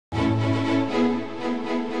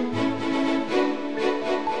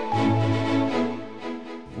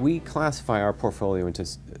classify our portfolio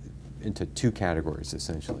into two categories,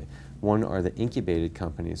 essentially. One are the incubated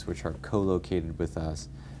companies, which are co-located with us,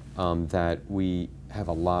 that we have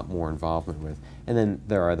a lot more involvement with. And then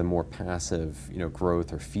there are the more passive,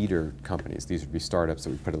 growth or feeder companies. These would be startups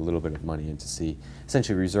that we put a little bit of money in to see,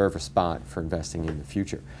 essentially reserve a spot for investing in the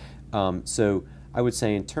future. So I would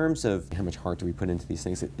say in terms of how much heart do we put into these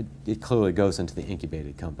things, it clearly goes into the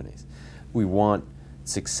incubated companies. We want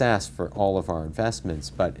success for all of our investments,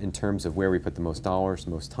 but in terms of where we put the most dollars,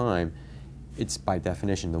 most time, it's by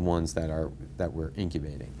definition the ones that we're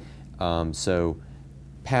incubating. So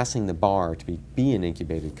passing the bar to be an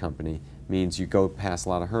incubated company means you go past a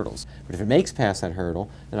lot of hurdles. But if it makes past that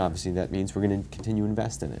hurdle, then obviously that means we're going to continue to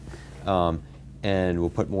invest in it. And we'll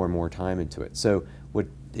put more and more time into it. So what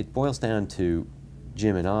it boils down to,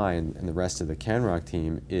 Jim and I and the rest of the Canrock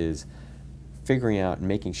team, is figuring out and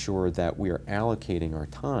making sure that we are allocating our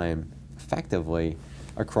time effectively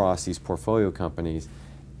across these portfolio companies,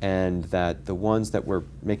 and that the ones that we're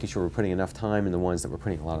making sure we're putting enough time in, the ones that we're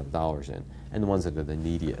putting a lot of dollars in, and the ones that are the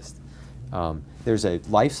neediest. There's a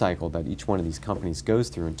life cycle that each one of these companies goes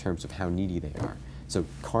through in terms of how needy they are. So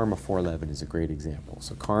Karma 411 is a great example.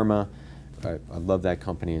 So Karma, I love that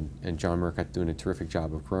company, and John Murcutt doing a terrific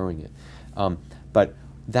job of growing it. But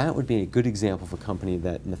that would be a good example of a company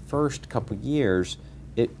that in the first couple of years,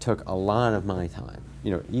 it took a lot of my time,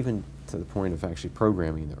 even to the point of actually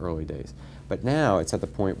programming in the early days. But now it's at the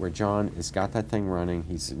point where John has got that thing running,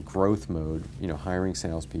 he's in growth mode, hiring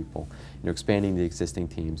salespeople, expanding the existing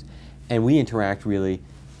teams, and we interact really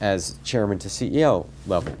as chairman to CEO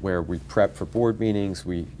level, where we prep for board meetings,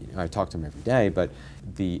 I talk to him every day, but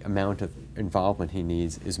the amount of involvement he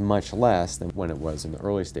needs is much less than when it was in the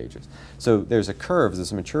early stages. So there's a curve,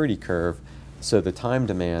 there's a maturity curve, so the time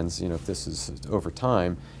demands, if this is over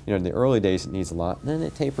time, in the early days it needs a lot, then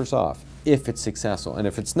it tapers off, if it's successful. And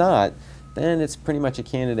if it's not, then it's pretty much a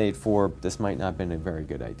candidate for this might not have been a very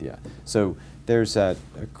good idea. So there's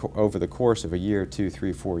over the course of a year, 2,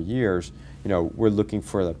 3, 4 years, we're looking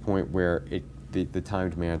for the point where the time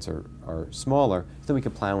demands are smaller, so then we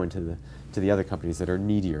can plow into the other companies that are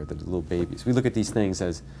needier, that are little babies. We look at these things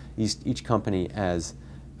as each company as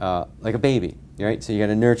like a baby, right? So you got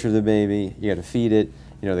to nurture the baby, you got to feed it.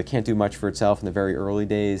 They can't do much for itself in the very early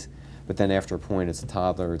days, but then after a point, it's a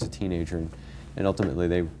toddler, it's a teenager, and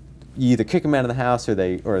ultimately you either kick them out of the house or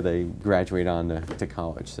they graduate on to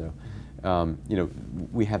college. So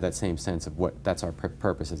we have that same sense of that's our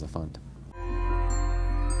purpose as a fund.